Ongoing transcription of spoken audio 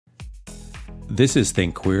This is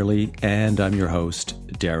Think Queerly, and I'm your host,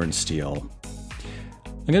 Darren Steele.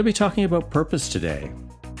 I'm going to be talking about purpose today.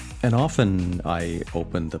 And often I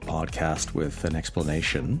open the podcast with an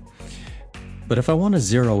explanation. But if I want to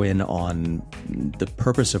zero in on the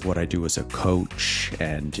purpose of what I do as a coach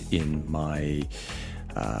and in my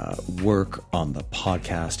work on the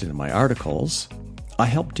podcast and in my articles, I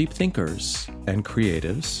help deep thinkers and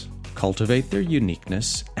creatives cultivate their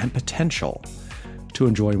uniqueness and potential to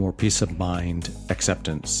enjoy more peace of mind,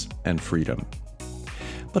 acceptance, and freedom.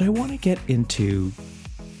 But I want to get into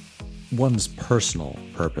one's personal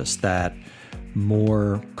purpose, that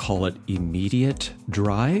more, call it immediate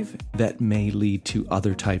drive that may lead to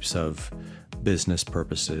other types of business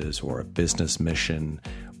purposes or a business mission,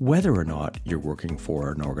 whether or not you're working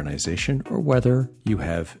for an organization or whether you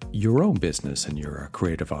have your own business and you're a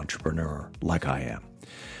creative entrepreneur like I am.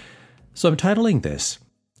 So I'm titling this,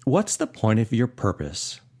 What's the Point of Your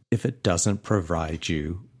Purpose if it doesn't provide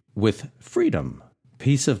you with freedom,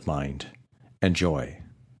 peace of mind, and joy?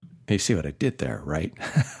 You see what I did there, right?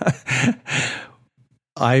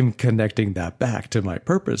 I'm connecting that back to my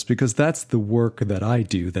purpose because that's the work that I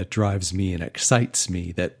do that drives me and excites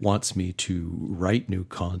me, that wants me to write new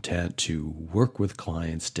content, to work with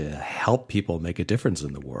clients, to help people make a difference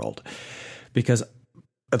in the world. Because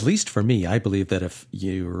at least for me, I believe that if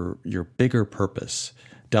your bigger purpose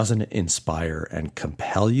doesn't inspire and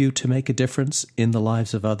compel you to make a difference in the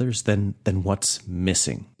lives of others, then what's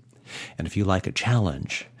missing? And if you like a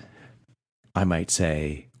challenge, I might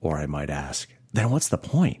say, or I might ask, then what's the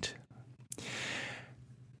point?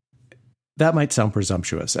 That might sound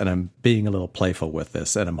presumptuous, and I'm being a little playful with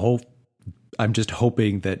this, and I'm just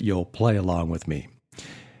hoping that you'll play along with me.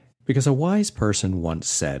 Because a wise person once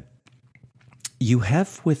said, "You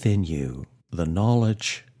have within you the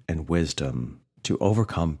knowledge and wisdom to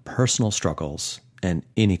overcome personal struggles and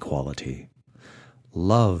inequality.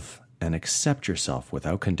 Love and accept yourself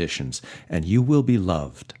without conditions, and you will be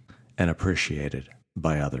loved and appreciated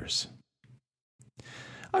by others."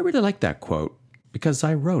 I really like that quote because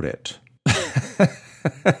I wrote it.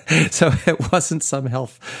 So it wasn't some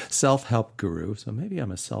self-help guru. So maybe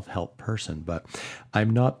I'm a self-help person, but I'm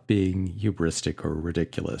not being hubristic or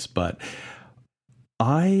ridiculous. But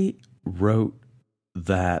I wrote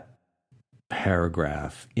that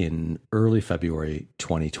paragraph in early February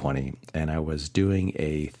 2020, and I was doing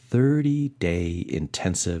a 30-day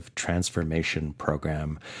intensive transformation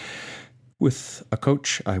program with a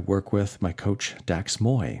coach I work with, my coach Dax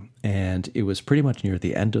Moy, and it was pretty much near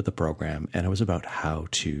the end of the program, and it was about how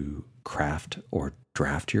to craft or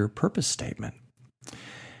draft your purpose statement.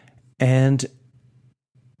 And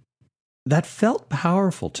that felt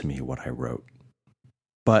powerful to me, what I wrote,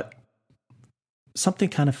 but something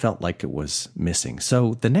kind of felt like it was missing.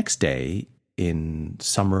 So the next day, in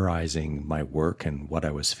summarizing my work and what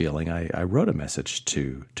I was feeling, I wrote a message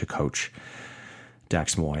to Coach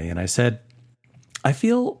Dax Moy, and I said, I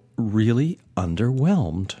feel really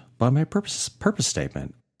underwhelmed by my purpose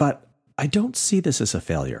statement, but I don't see this as a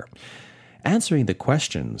failure. Answering the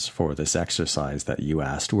questions for this exercise that you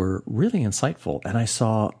asked were really insightful, and I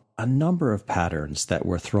saw a number of patterns that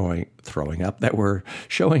were that were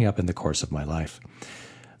showing up in the course of my life.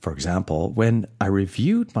 For example, when I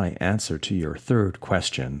reviewed my answer to your third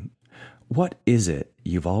question, what is it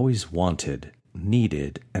you've always wanted,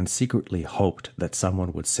 needed, and secretly hoped that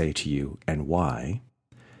someone would say to you, and why?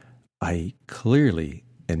 I clearly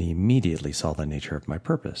and immediately saw the nature of my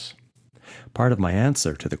purpose. Part of my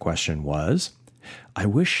answer to the question was, I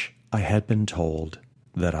wish I had been told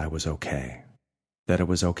that I was okay. That it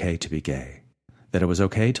was okay to be gay, that it was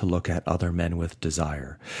okay to look at other men with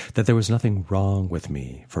desire, that there was nothing wrong with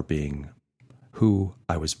me for being who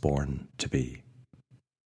I was born to be.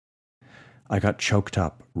 I got choked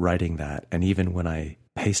up writing that, and even when I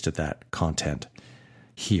pasted that content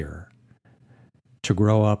here, to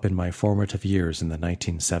grow up in my formative years in the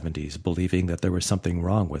 1970s believing that there was something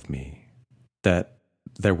wrong with me, that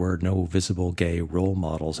there were no visible gay role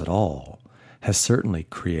models at all, has certainly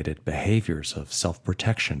created behaviors of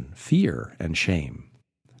self-protection, fear, and shame.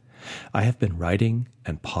 I have been writing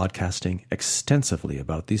and podcasting extensively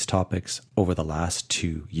about these topics over the last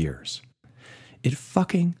 2 years. It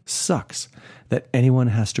fucking sucks that anyone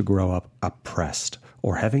has to grow up oppressed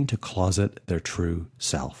or having to closet their true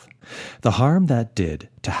self. The harm that did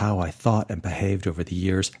to how I thought and behaved over the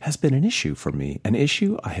years has been an issue for me, an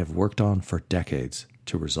issue I have worked on for decades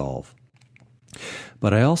to resolve.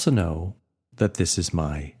 But I also know that this is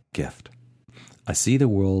my gift. I see the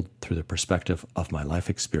world through the perspective of my life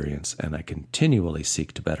experience, and I continually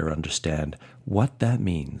seek to better understand what that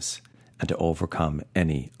means and to overcome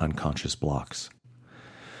any unconscious blocks.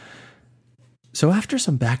 So after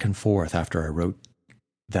some back and forth, after I wrote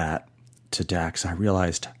that to Dax, I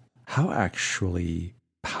realized how actually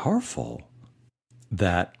powerful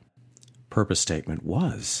that purpose statement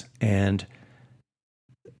was. And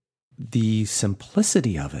the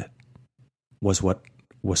simplicity of it was what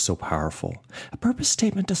was so powerful. A purpose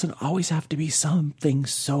statement doesn't always have to be something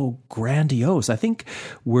so grandiose. I think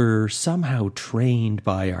we're somehow trained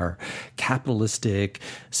by our capitalistic,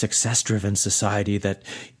 success-driven society that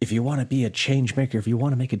if you want to be a change maker, if you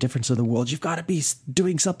want to make a difference in the world, you've got to be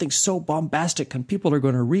doing something so bombastic, and people are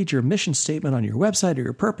going to read your mission statement on your website or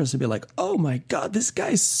your purpose and be like, oh my God, this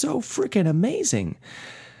guy's so freaking amazing.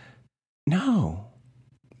 No,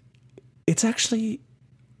 it's actually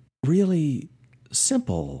really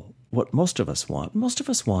simple what most of us want. Most of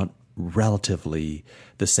us want relatively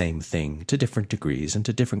the same thing to different degrees and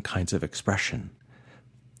to different kinds of expression.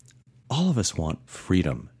 All of us want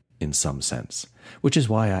freedom in some sense, which is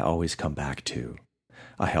why I always come back to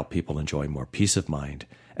I help people enjoy more peace of mind,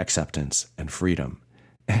 acceptance, and freedom.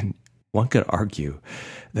 And one could argue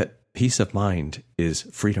that peace of mind is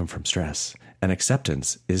freedom from stress, and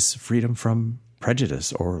acceptance is freedom from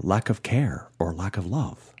prejudice or lack of care or lack of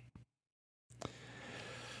love.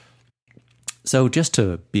 So just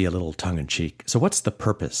to be a little tongue-in-cheek, so what's the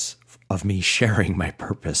purpose of me sharing my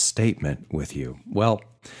purpose statement with you? Well,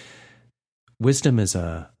 wisdom is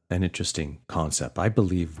an interesting concept. I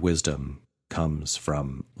believe wisdom comes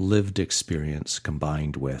from lived experience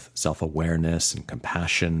combined with self-awareness and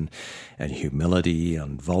compassion and humility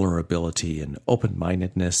and vulnerability and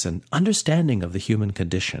open-mindedness and understanding of the human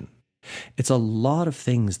condition. It's a lot of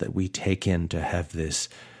things that we take in to have this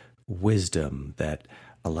wisdom that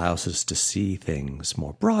allows us to see things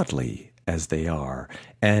more broadly as they are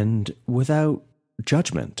and without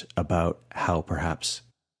judgment about how perhaps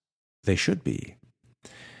they should be.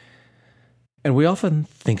 And we often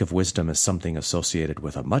think of wisdom as something associated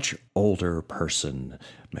with a much older person,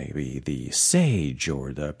 maybe the sage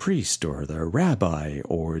or the priest or the rabbi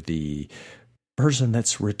or the person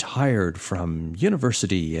that's retired from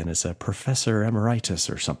university and is a professor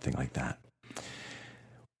emeritus or something like that.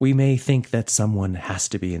 We may think that someone has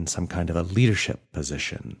to be in some kind of a leadership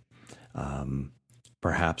position,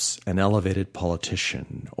 perhaps an elevated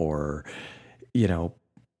politician or,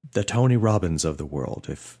 the Tony Robbins of the world,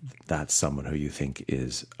 if that's someone who you think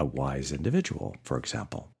is a wise individual, for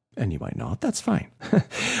example. And you might not, that's fine.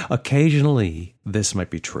 Occasionally, this might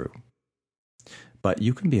be true. But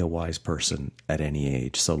you can be a wise person at any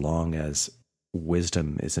age, so long as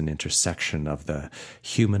wisdom is an intersection of the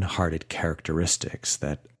human-hearted characteristics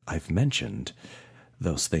that I've mentioned,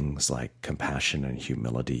 those things like compassion and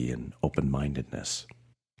humility and open-mindedness.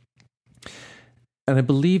 And I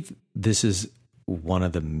believe this is one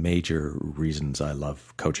of the major reasons I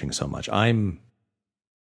love coaching so much. I'm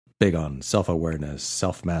big on self-awareness,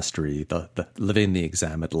 self-mastery, the living the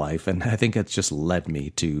examined life, and I think it's just led me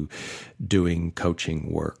to doing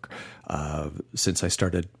coaching work since I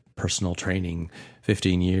started personal training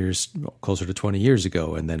 15 years, closer to 20 years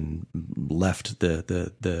ago, and then left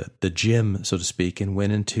the gym, so to speak, and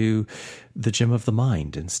went into the gym of the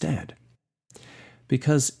mind instead.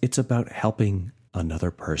 Because it's about helping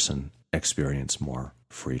another person experience more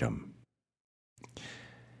freedom.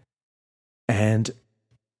 And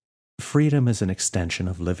freedom is an extension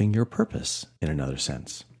of living your purpose in another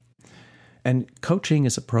sense. And coaching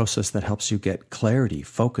is a process that helps you get clarity,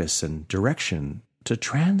 focus, and direction to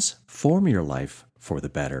transform your life for the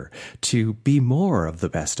better, to be more of the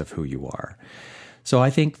best of who you are. So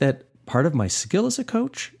I think that part of my skill as a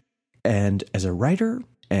coach and as a writer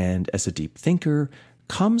and as a deep thinker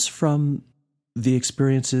comes from the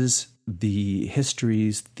experiences, the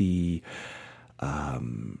histories,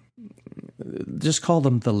 just call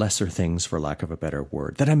them the lesser things for lack of a better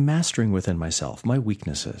word, that I'm mastering within myself, my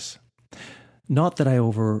weaknesses. Not that I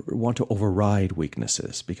want to override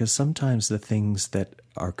weaknesses, because sometimes the things that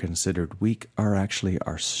are considered weak are actually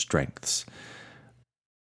our strengths.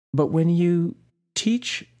 But when you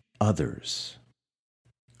teach others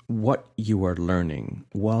what you are learning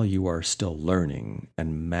while you are still learning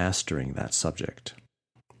and mastering that subject,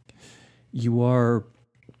 you are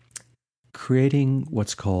creating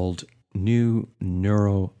what's called new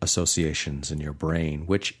neural associations in your brain,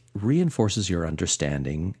 which reinforces your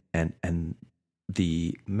understanding and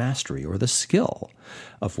the mastery or the skill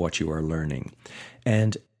of what you are learning.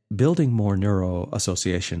 And building more neural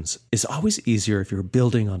associations is always easier if you're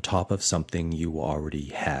building on top of something you already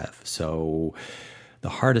have. So the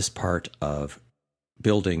hardest part of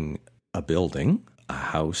building a building a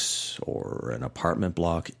house or an apartment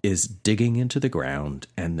block is digging into the ground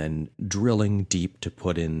and then drilling deep to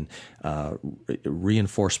put in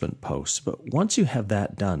reinforcement posts. But once you have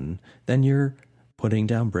that done, then you're putting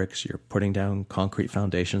down bricks, you're putting down concrete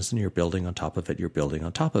foundations, and you're building on top of it, you're building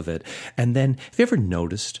on top of it. And then, have you ever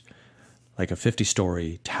noticed, like a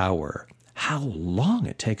 50-story tower, how long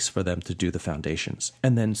it takes for them to do the foundations?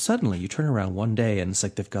 And then suddenly you turn around one day and it's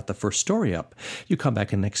like they've got the first story up. You come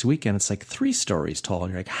back in next week and it's like 3 stories tall.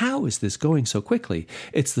 And you're like, how is this going so quickly?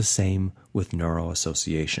 It's the same with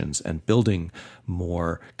neuroassociations and building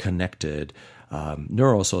more connected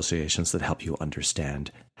neuroassociations that help you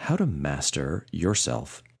understand how to master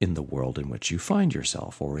yourself in the world in which you find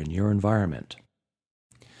yourself or in your environment.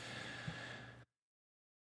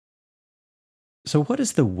 So what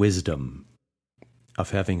is the wisdom of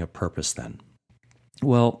having a purpose then?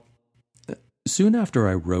 Well, soon after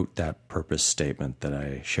I wrote that purpose statement that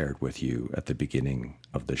I shared with you at the beginning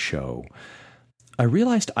of the show, I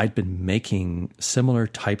realized I'd been making similar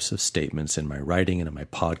types of statements in my writing and in my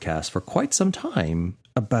podcast for quite some time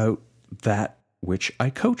about that which I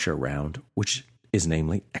coach around, which is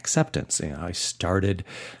namely acceptance. I started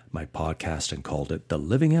my podcast and called it the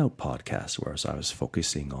Living Out Podcast, whereas I was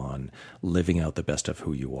focusing on living out the best of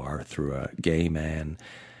who you are through a gay man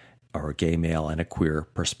or a gay male and a queer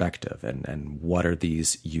perspective, and what are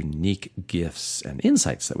these unique gifts and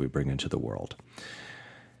insights that we bring into the world.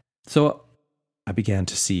 So I began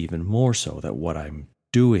to see even more so that what I'm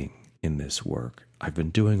doing in this work, I've been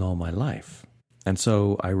doing all my life. And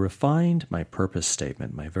so I refined my purpose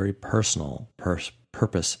statement, my very personal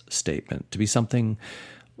purpose statement, to be something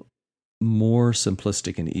more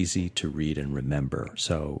simplistic and easy to read and remember.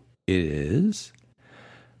 So it is,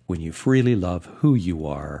 when you freely love who you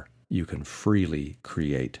are, you can freely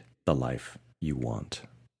create the life you want.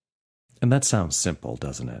 And that sounds simple,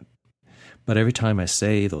 doesn't it? But every time I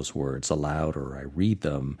say those words aloud or I read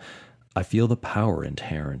them, I feel the power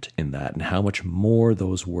inherent in that and how much more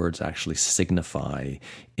those words actually signify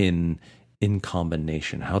in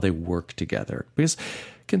combination, how they work together. Because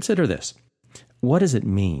consider this. What does it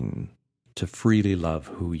mean to freely love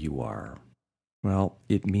who you are? Well,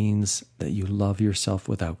 it means that you love yourself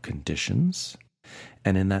without conditions,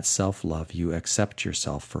 and in that self-love, you accept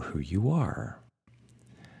yourself for who you are.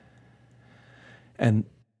 And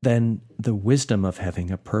then the wisdom of having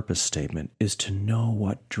a purpose statement is to know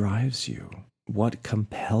what drives you, what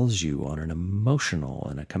compels you on an emotional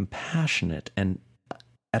and a compassionate and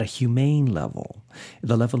at a humane level,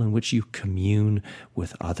 the level in which you commune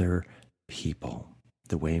with other people,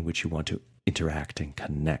 the way in which you want to interact and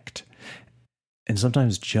connect. And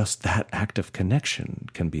sometimes just that act of connection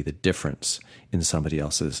can be the difference in somebody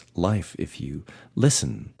else's life if you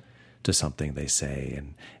listen to something they say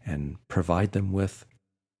and provide them with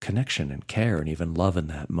connection and care and even love in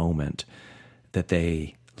that moment, that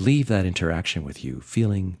they leave that interaction with you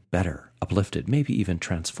feeling better, uplifted, maybe even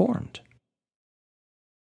transformed.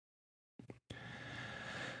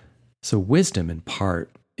 So wisdom, in part,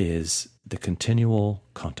 is the continual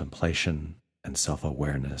contemplation and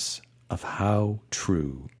self-awareness of how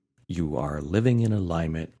true you are living in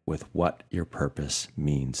alignment with what your purpose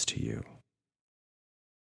means to you.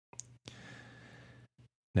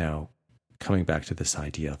 Now, coming back to this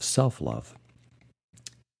idea of self-love,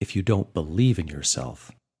 if you don't believe in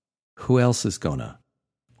yourself, who else is gonna?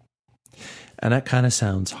 And that kind of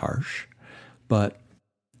sounds harsh, but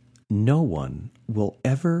no one will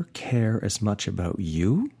ever care as much about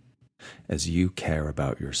you as you care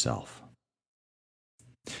about yourself.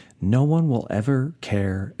 No one will ever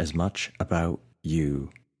care as much about you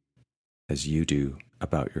as you do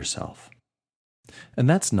about yourself. And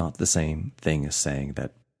that's not the same thing as saying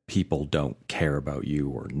that people don't care about you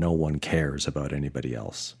or no one cares about anybody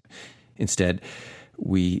else. Instead,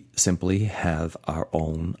 we simply have our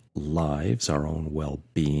own lives, our own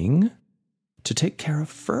well-being to take care of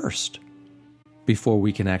first before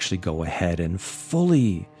we can actually go ahead and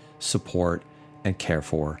fully support and care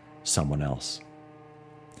for someone else.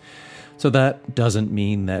 So that doesn't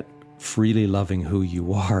mean that freely loving who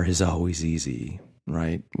you are is always easy,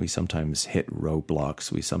 right? We sometimes hit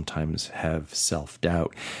roadblocks. We sometimes have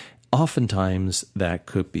self-doubt. Oftentimes that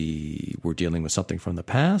could be we're dealing with something from the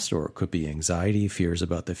past, or it could be anxiety, fears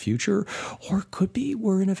about the future, or it could be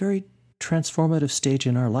we're in a very transformative stage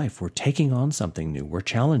in our life. We're taking on something new. We're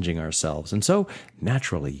challenging ourselves. And so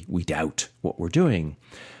naturally we doubt what we're doing.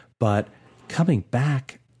 But coming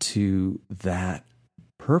back to that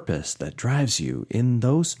purpose that drives you in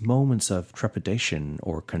those moments of trepidation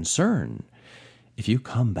or concern, if you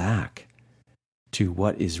come back to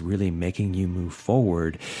what is really making you move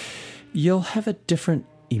forward, you'll have a different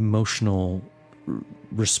emotional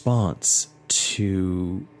response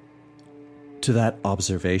to that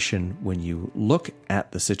observation when you look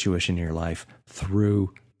at the situation in your life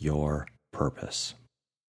through your purpose.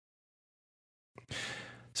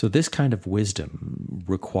 So this kind of wisdom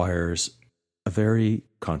requires a very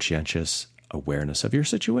conscientious awareness of your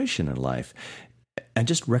situation in life, and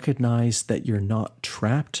just recognize that you're not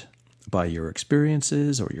trapped by your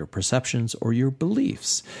experiences or your perceptions or your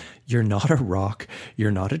beliefs. You're not a rock.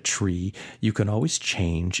 You're not a tree. You can always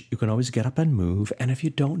change. You can always get up and move. And if you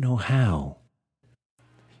don't know how,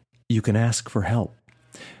 you can ask for help.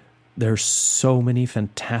 There's so many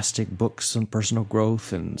fantastic books on personal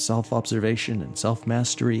growth and self-observation and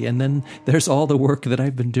self-mastery. And then there's all the work that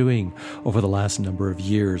I've been doing over the last number of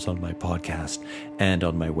years on my podcast and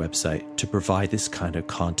on my website to provide this kind of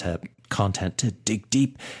content to dig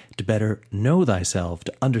deep, to better know thyself,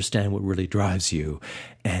 to understand what really drives you,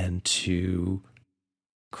 and to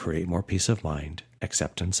create more peace of mind,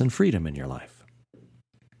 acceptance, and freedom in your life.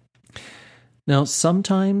 Now,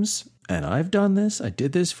 sometimes, and I've done this, I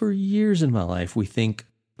did this for years in my life, we think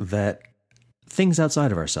that things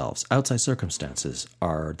outside of ourselves, outside circumstances,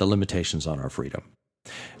 are the limitations on our freedom.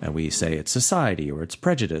 And we say it's society, or it's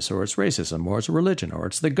prejudice, or it's racism, or it's religion, or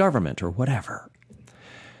it's the government, or whatever.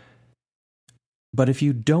 But if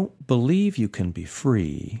you don't believe you can be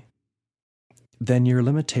free, then your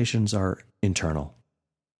limitations are internal.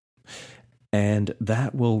 And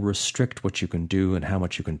that will restrict what you can do and how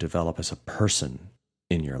much you can develop as a person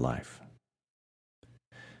in your life.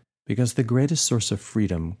 Because the greatest source of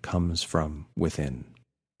freedom comes from within,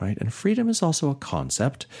 right? And freedom is also a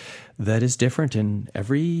concept that is different in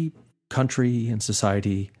every country and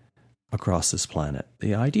society across this planet.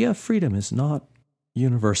 The idea of freedom is not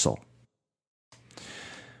universal.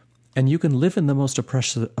 And you can live in the most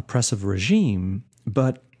oppressive regime,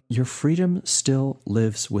 but your freedom still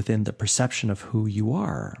lives within the perception of who you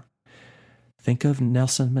are. Think of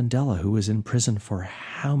Nelson Mandela, who was in prison for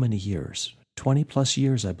how many years? 20 plus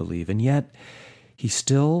years, I believe. And yet he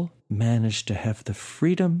still managed to have the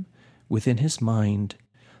freedom within his mind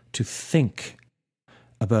to think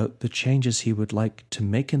about the changes he would like to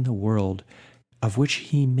make in the world, of which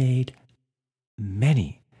he made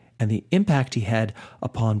many. And the impact he had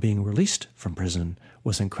upon being released from prison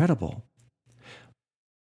was incredible.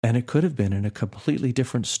 And it could have been in a completely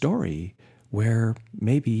different story where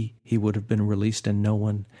maybe he would have been released and no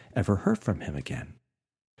one ever heard from him again.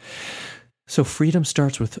 So freedom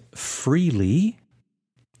starts with freely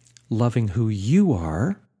loving who you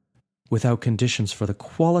are without conditions for the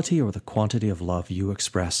quality or the quantity of love you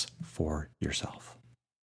express for yourself.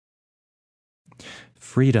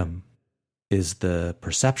 Freedom is the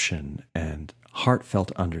perception and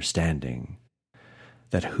heartfelt understanding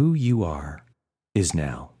that who you are is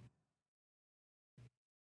now.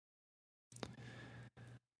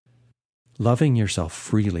 Loving yourself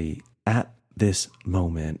freely at this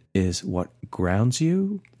moment is what grounds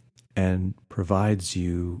you and provides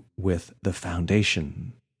you with the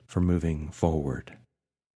foundation for moving forward.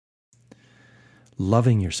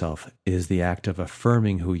 Loving yourself is the act of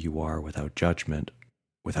affirming who you are without judgment,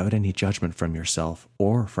 without any judgment from yourself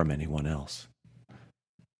or from anyone else.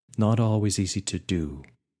 Not always easy to do,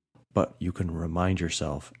 but you can remind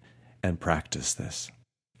yourself and practice this.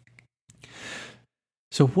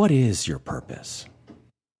 So what is your purpose?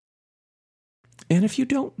 And if you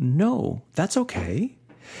don't know, that's okay.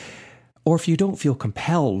 Or if you don't feel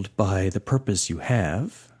compelled by the purpose you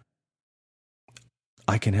have,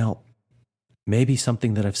 I can help. Maybe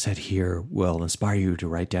something that I've said here will inspire you to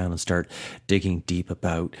write down and start digging deep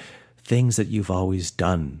about things that you've always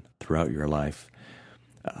done throughout your life.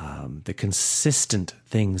 The consistent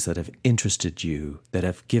things that have interested you, that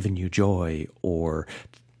have given you joy, or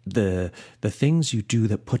the things you do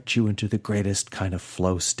that put you into the greatest kind of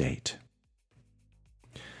flow state.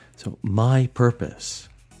 So my purpose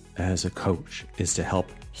as a coach is to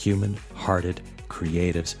help human-hearted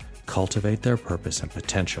creatives cultivate their purpose and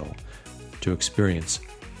potential to experience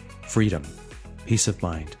freedom, peace of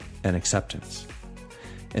mind, and acceptance.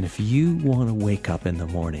 And if you want to wake up in the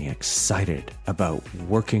morning excited about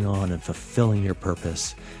working on and fulfilling your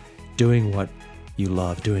purpose, doing what you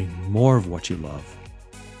love, doing more of what you love,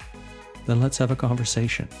 then let's have a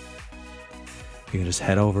conversation. You can just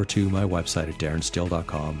head over to my website at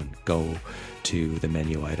darrensteele.com and go to the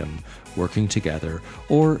menu item Working Together,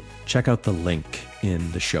 or check out the link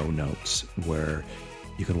in the show notes where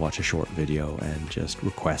you can watch a short video and just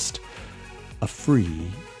request a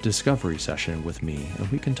free discovery session with me,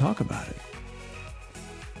 and we can talk about it.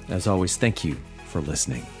 As always, thank you for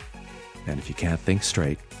listening. And if you can't think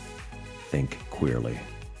straight, think queerly.